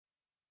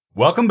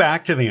Welcome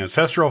back to the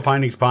Ancestral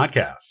Findings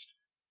Podcast.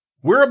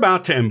 We're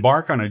about to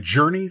embark on a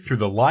journey through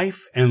the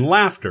life and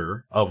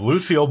laughter of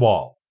Lucille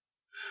Ball.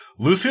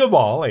 Lucille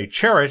Ball, a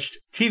cherished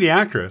TV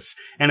actress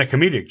and a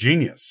comedic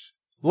genius,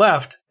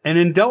 left an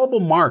indelible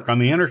mark on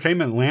the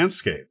entertainment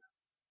landscape.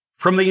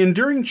 From the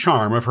enduring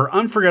charm of her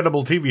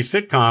unforgettable TV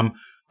sitcom,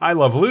 I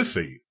Love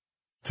Lucy,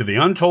 to the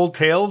untold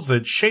tales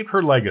that shaped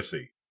her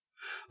legacy.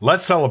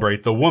 Let's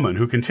celebrate the woman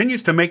who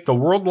continues to make the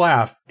world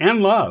laugh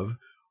and love,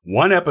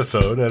 one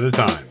episode at a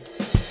time.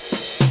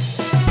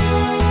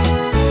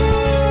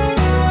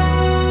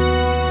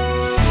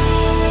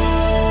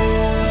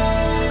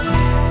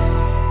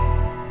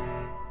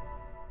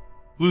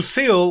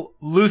 Lucille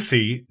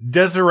Lucy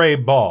Desiree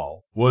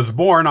Ball was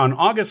born on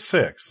August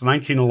 6,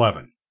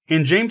 1911,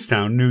 in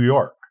Jamestown, New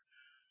York.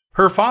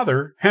 Her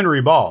father,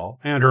 Henry Ball,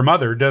 and her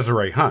mother,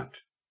 Desiree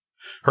Hunt.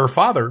 Her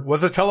father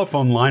was a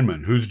telephone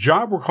lineman whose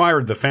job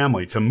required the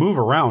family to move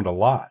around a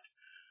lot.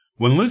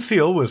 When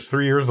Lucille was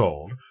 3 years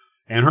old,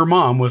 and her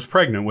mom was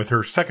pregnant with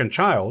her second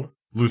child,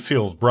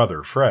 Lucille's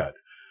brother, Fred,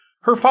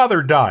 her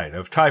father died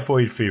of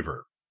typhoid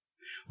fever.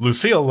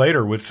 Lucille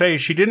later would say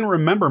she didn't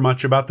remember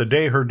much about the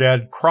day her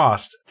dad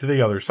crossed to the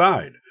other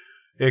side,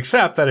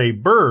 except that a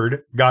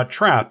bird got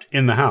trapped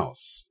in the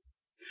house.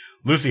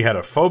 Lucy had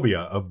a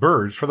phobia of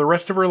birds for the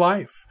rest of her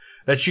life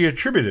that she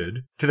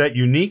attributed to that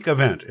unique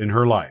event in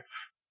her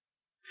life.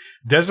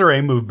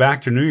 Desiree moved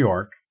back to New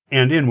York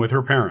and in with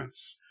her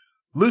parents.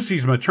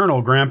 Lucy's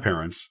maternal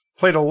grandparents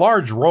played a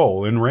large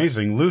role in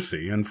raising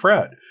Lucy and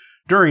Fred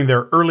during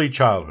their early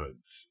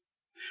childhoods.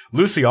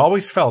 Lucy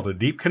always felt a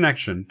deep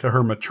connection to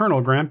her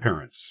maternal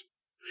grandparents.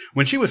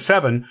 When she was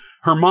 7,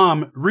 her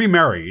mom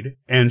remarried,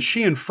 and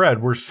she and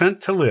Fred were sent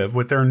to live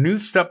with their new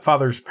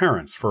stepfather's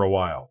parents for a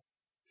while.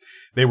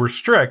 They were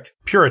strict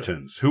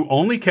Puritans who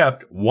only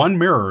kept one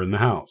mirror in the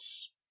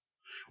house.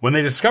 When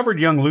they discovered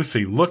young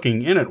Lucy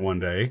looking in it one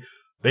day,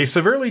 they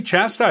severely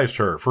chastised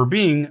her for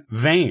being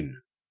vain.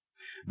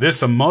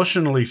 This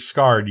emotionally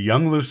scarred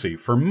young Lucy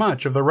for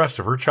much of the rest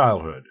of her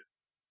childhood.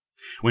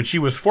 When she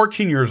was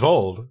 14 years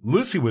old,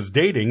 Lucy was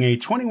dating a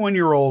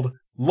 21-year-old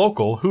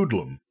local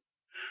hoodlum.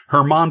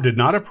 Her mom did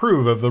not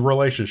approve of the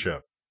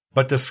relationship,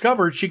 but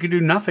discovered she could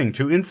do nothing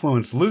to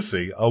influence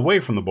Lucy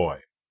away from the boy.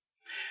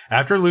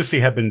 After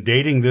Lucy had been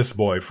dating this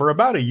boy for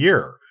about a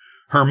year,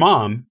 her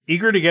mom,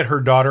 eager to get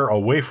her daughter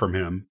away from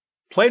him,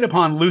 played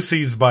upon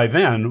Lucy's by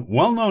then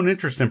well-known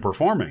interest in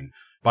performing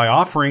by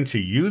offering to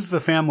use the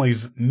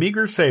family's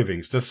meager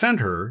savings to send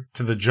her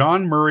to the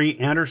John Murray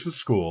Anderson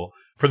School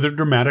for the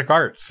Dramatic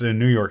Arts in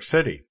New York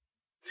City.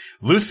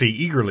 Lucy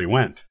eagerly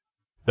went.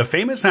 The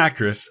famous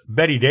actress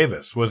Bette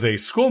Davis was a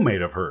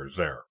schoolmate of hers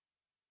there.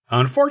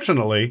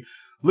 Unfortunately,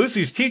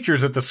 Lucy's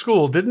teachers at the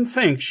school didn't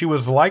think she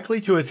was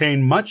likely to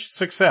attain much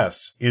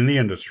success in the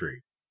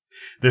industry.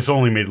 This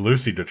only made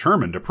Lucy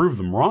determined to prove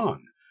them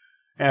wrong.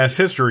 As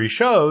history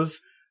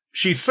shows,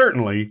 she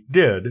certainly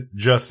did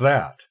just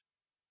that.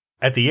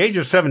 At the age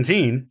of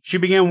 17, she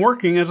began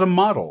working as a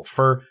model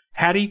for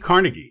Hattie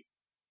Carnegie.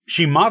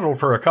 She modeled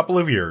for a couple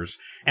of years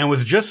and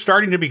was just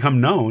starting to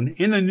become known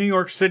in the New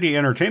York City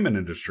entertainment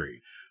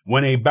industry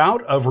when a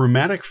bout of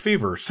rheumatic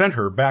fever sent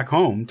her back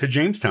home to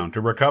Jamestown to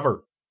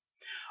recover.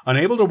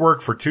 Unable to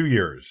work for 2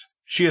 years,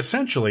 she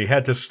essentially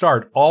had to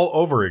start all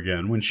over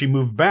again when she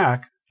moved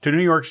back to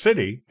New York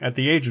City at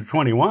the age of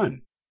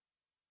 21.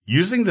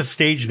 Using the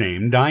stage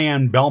name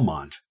Diane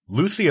Belmont,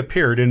 Lucy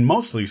appeared in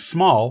mostly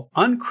small,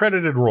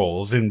 uncredited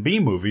roles in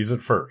B-movies at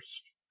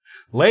first.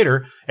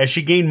 Later, as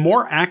she gained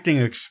more acting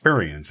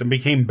experience and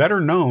became better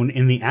known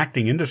in the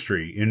acting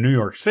industry in New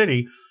York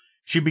City,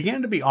 she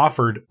began to be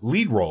offered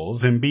lead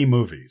roles in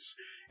B-movies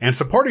and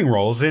supporting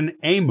roles in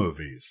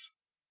A-movies.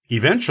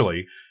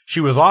 Eventually, she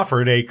was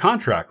offered a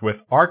contract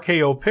with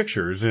RKO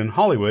Pictures in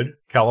Hollywood,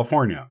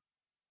 California.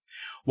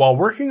 While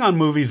working on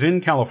movies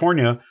in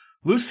California,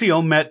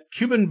 Lucille met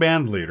Cuban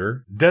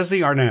bandleader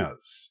Desi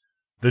Arnaz.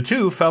 The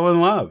two fell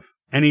in love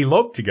and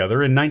eloped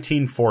together in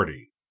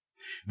 1940.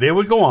 They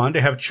would go on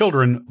to have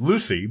children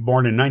Lucy,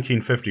 born in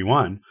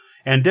 1951,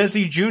 and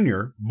Desi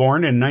Jr.,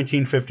 born in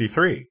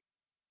 1953.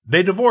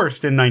 They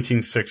divorced in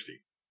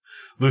 1960.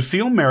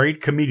 Lucille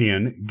married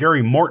comedian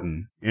Gary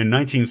Morton in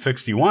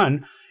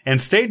 1961 and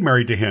stayed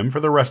married to him for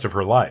the rest of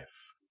her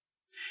life.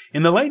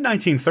 In the late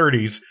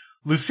 1930s,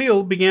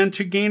 Lucille began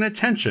to gain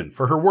attention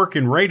for her work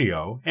in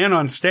radio and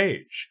on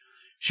stage.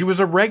 She was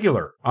a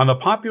regular on the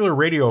popular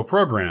radio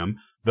program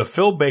The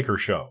Phil Baker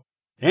Show,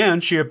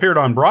 and she appeared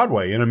on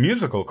Broadway in a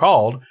musical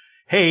called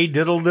Hey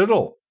Diddle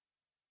Diddle.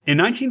 In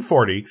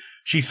 1940,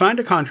 she signed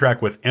a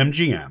contract with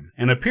MGM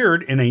and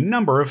appeared in a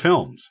number of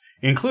films,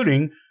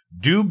 including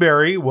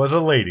Dewberry Was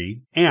a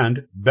Lady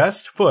and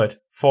Best Foot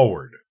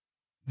Forward.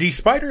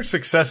 Despite her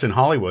success in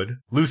Hollywood,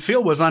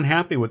 Lucille was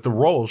unhappy with the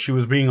roles she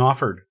was being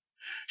offered.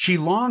 She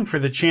longed for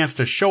the chance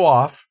to show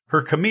off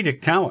her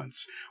comedic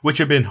talents, which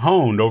had been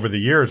honed over the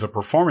years of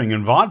performing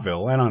in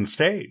vaudeville and on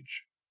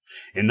stage.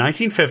 In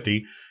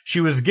 1950,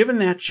 she was given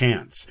that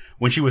chance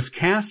when she was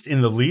cast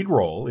in the lead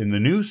role in the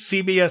new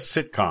CBS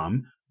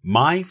sitcom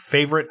My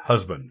Favorite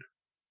Husband.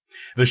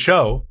 The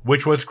show,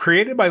 which was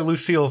created by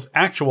Lucille's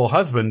actual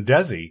husband,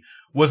 Desi,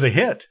 was a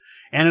hit,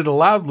 and it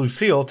allowed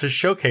Lucille to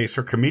showcase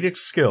her comedic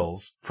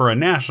skills for a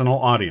national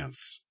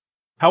audience.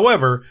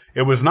 However,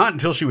 it was not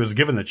until she was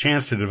given the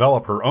chance to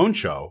develop her own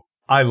show,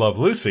 I Love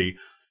Lucy,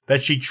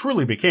 that she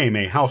truly became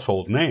a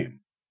household name.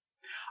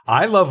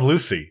 I Love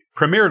Lucy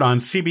premiered on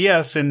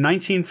CBS in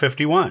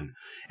 1951,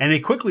 and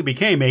it quickly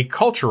became a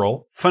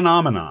cultural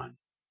phenomenon.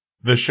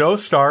 The show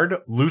starred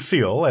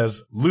Lucille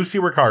as Lucy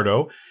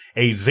Ricardo,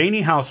 a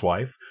zany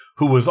housewife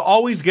who was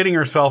always getting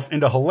herself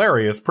into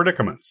hilarious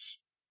predicaments.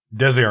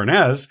 Desi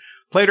Arnaz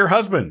played her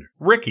husband,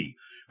 Ricky,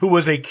 who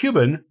was a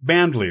Cuban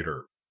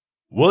bandleader.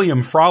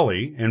 William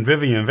Frawley and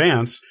Vivian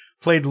Vance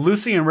played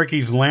Lucy and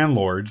Ricky's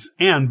landlords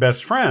and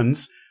best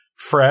friends,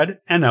 Fred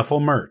and Ethel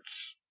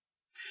Mertz.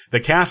 The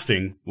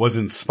casting was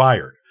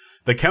inspired.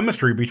 The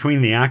chemistry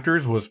between the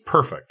actors was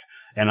perfect,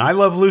 and I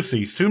Love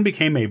Lucy soon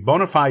became a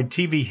bona fide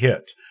TV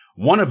hit,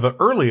 one of the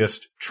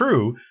earliest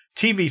true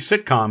TV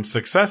sitcom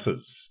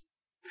successes.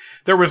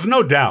 There was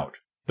no doubt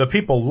the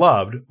people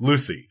loved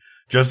Lucy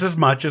just as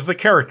much as the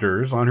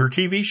characters on her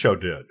TV show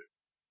did.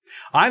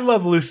 I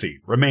Love Lucy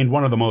remained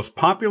one of the most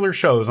popular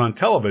shows on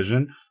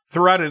television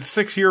throughout its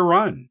 6-year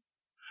run.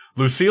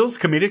 Lucille's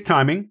comedic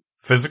timing,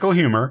 physical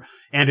humor,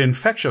 and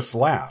infectious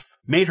laugh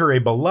made her a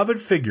beloved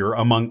figure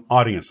among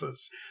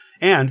audiences,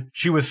 and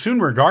she was soon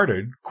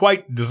regarded,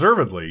 quite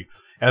deservedly,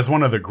 as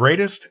one of the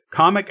greatest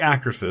comic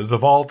actresses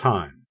of all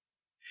time.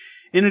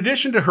 In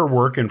addition to her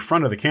work in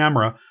front of the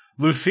camera,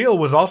 Lucille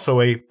was also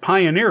a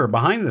pioneer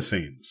behind the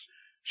scenes.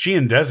 She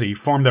and Desi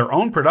formed their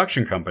own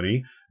production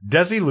company,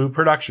 Desi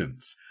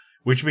Productions,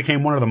 which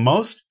became one of the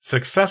most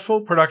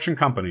successful production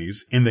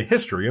companies in the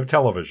history of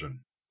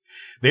television.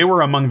 They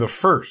were among the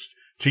first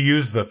to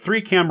use the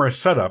 3-camera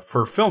setup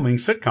for filming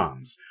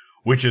sitcoms,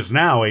 which is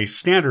now a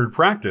standard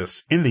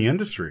practice in the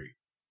industry.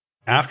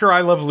 After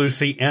I Love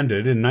Lucy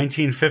ended in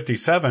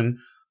 1957,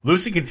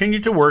 Lucy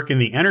continued to work in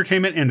the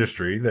entertainment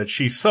industry that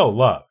she so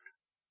loved.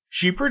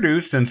 She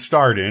produced and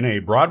starred in a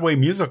Broadway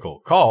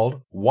musical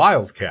called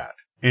Wildcat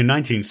in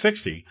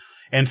 1960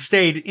 and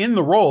stayed in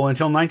the role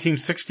until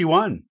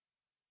 1961.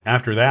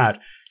 After that,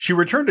 she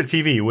returned to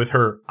TV with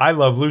her I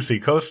Love Lucy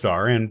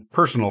co-star and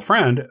personal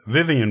friend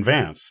Vivian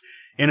Vance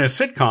in a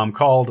sitcom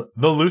called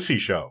The Lucy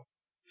Show.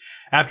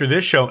 After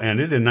this show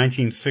ended in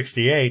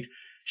 1968,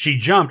 she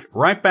jumped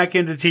right back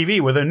into TV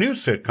with a new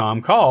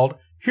sitcom called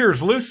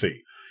Here's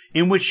Lucy,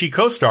 in which she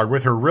co-starred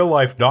with her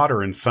real-life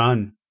daughter and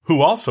son,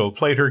 who also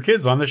played her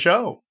kids on the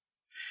show.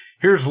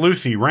 Here's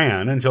Lucy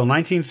ran until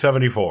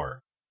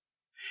 1974.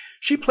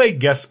 She played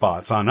guest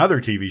spots on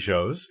other TV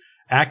shows,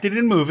 acted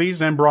in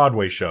movies and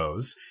Broadway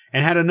shows,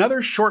 and had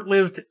another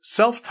short-lived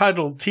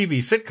self-titled TV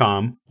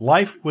sitcom,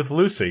 Life with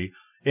Lucy,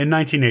 in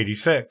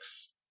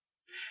 1986.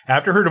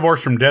 After her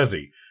divorce from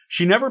Desi,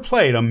 she never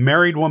played a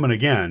married woman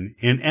again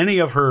in any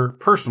of her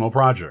personal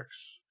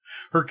projects.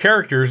 Her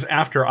characters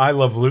after I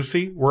Love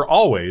Lucy were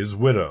always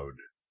widowed.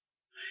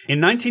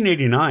 In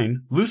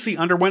 1989, Lucy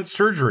underwent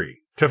surgery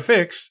to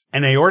fix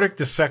an aortic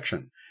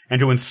dissection and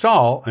to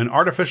install an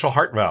artificial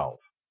heart valve.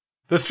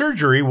 The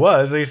surgery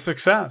was a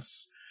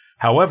success.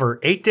 However,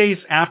 8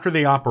 days after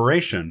the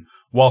operation,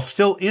 while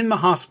still in the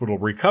hospital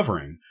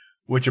recovering,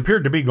 which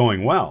appeared to be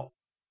going well,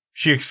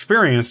 she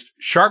experienced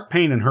sharp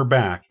pain in her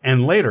back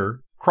and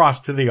later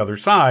crossed to the other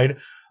side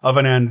of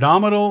an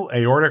abdominal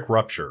aortic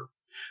rupture,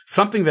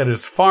 something that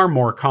is far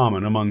more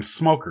common among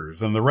smokers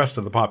than the rest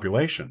of the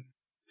population.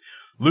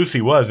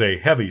 Lucy was a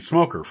heavy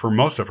smoker for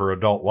most of her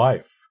adult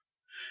life.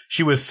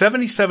 She was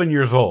 77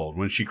 years old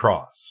when she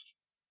crossed.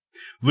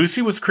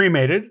 Lucy was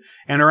cremated,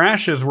 and her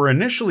ashes were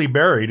initially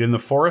buried in the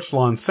Forest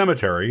Lawn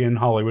Cemetery in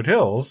Hollywood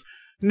Hills,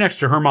 next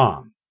to her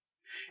mom.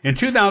 In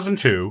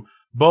 2002,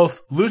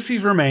 both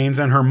Lucy's remains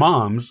and her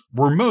mom's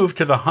were moved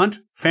to the Hunt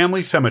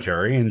Family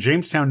Cemetery in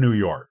Jamestown, New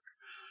York,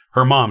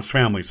 her mom's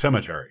family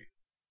cemetery,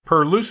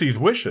 per Lucy's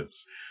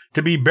wishes,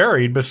 to be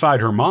buried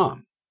beside her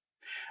mom.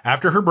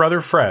 After her brother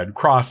Fred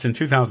crossed in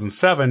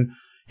 2007,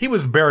 he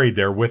was buried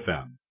there with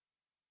them.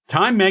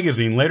 Time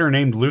magazine later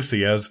named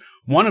Lucy as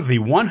one of the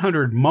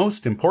 100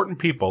 most important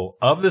people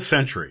of the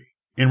century,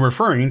 in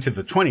referring to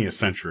the 20th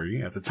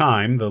century at the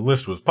time the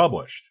list was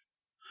published.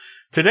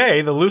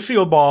 Today, the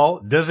Lucille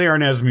Ball Desi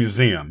Arnaz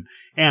Museum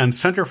and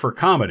Center for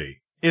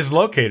Comedy is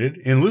located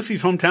in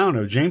Lucy's hometown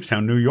of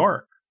Jamestown, New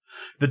York.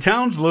 The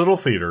town's Little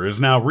Theater is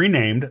now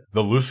renamed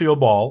the Lucille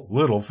Ball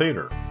Little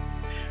Theater.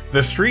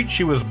 The street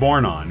she was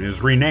born on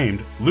is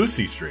renamed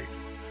Lucy Street.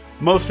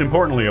 Most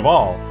importantly of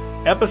all,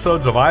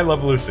 episodes of I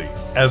Love Lucy,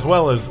 as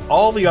well as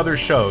all the other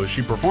shows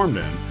she performed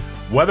in,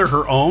 whether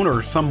her own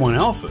or someone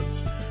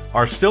else's,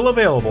 are still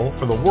available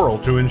for the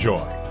world to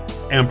enjoy,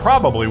 and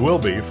probably will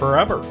be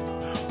forever,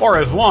 or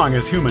as long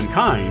as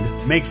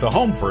humankind makes a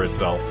home for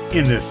itself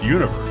in this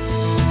universe.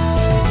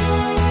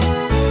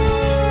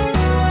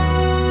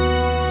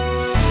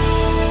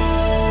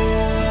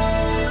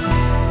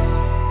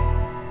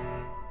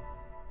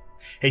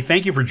 Hey,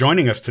 thank you for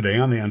joining us today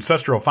on the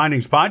Ancestral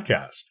Findings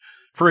podcast.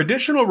 For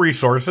additional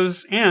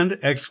resources and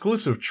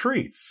exclusive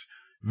treats,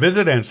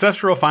 visit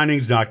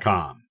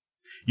ancestralfindings.com.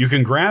 You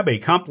can grab a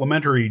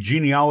complimentary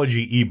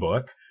genealogy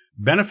ebook,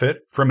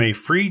 benefit from a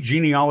free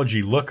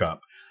genealogy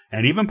lookup,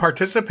 and even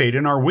participate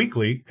in our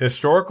weekly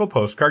historical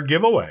postcard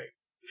giveaway.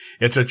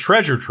 It's a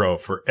treasure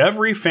trove for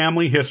every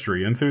family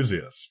history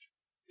enthusiast.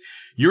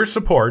 Your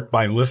support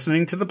by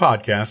listening to the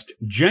podcast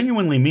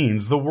genuinely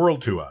means the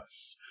world to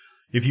us.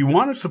 If you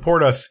want to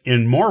support us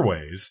in more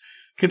ways,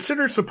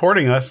 consider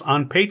supporting us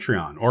on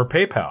Patreon or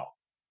PayPal.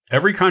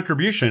 Every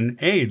contribution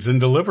aids in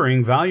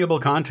delivering valuable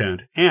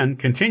content and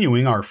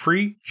continuing our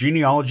free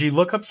genealogy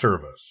lookup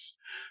service.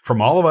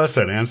 From all of us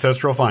at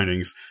Ancestral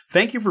Findings,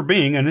 thank you for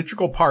being an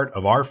integral part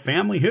of our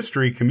family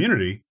history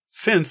community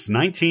since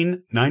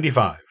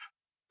 1995.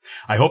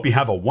 I hope you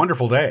have a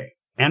wonderful day.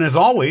 And as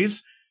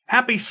always,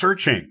 happy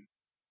searching!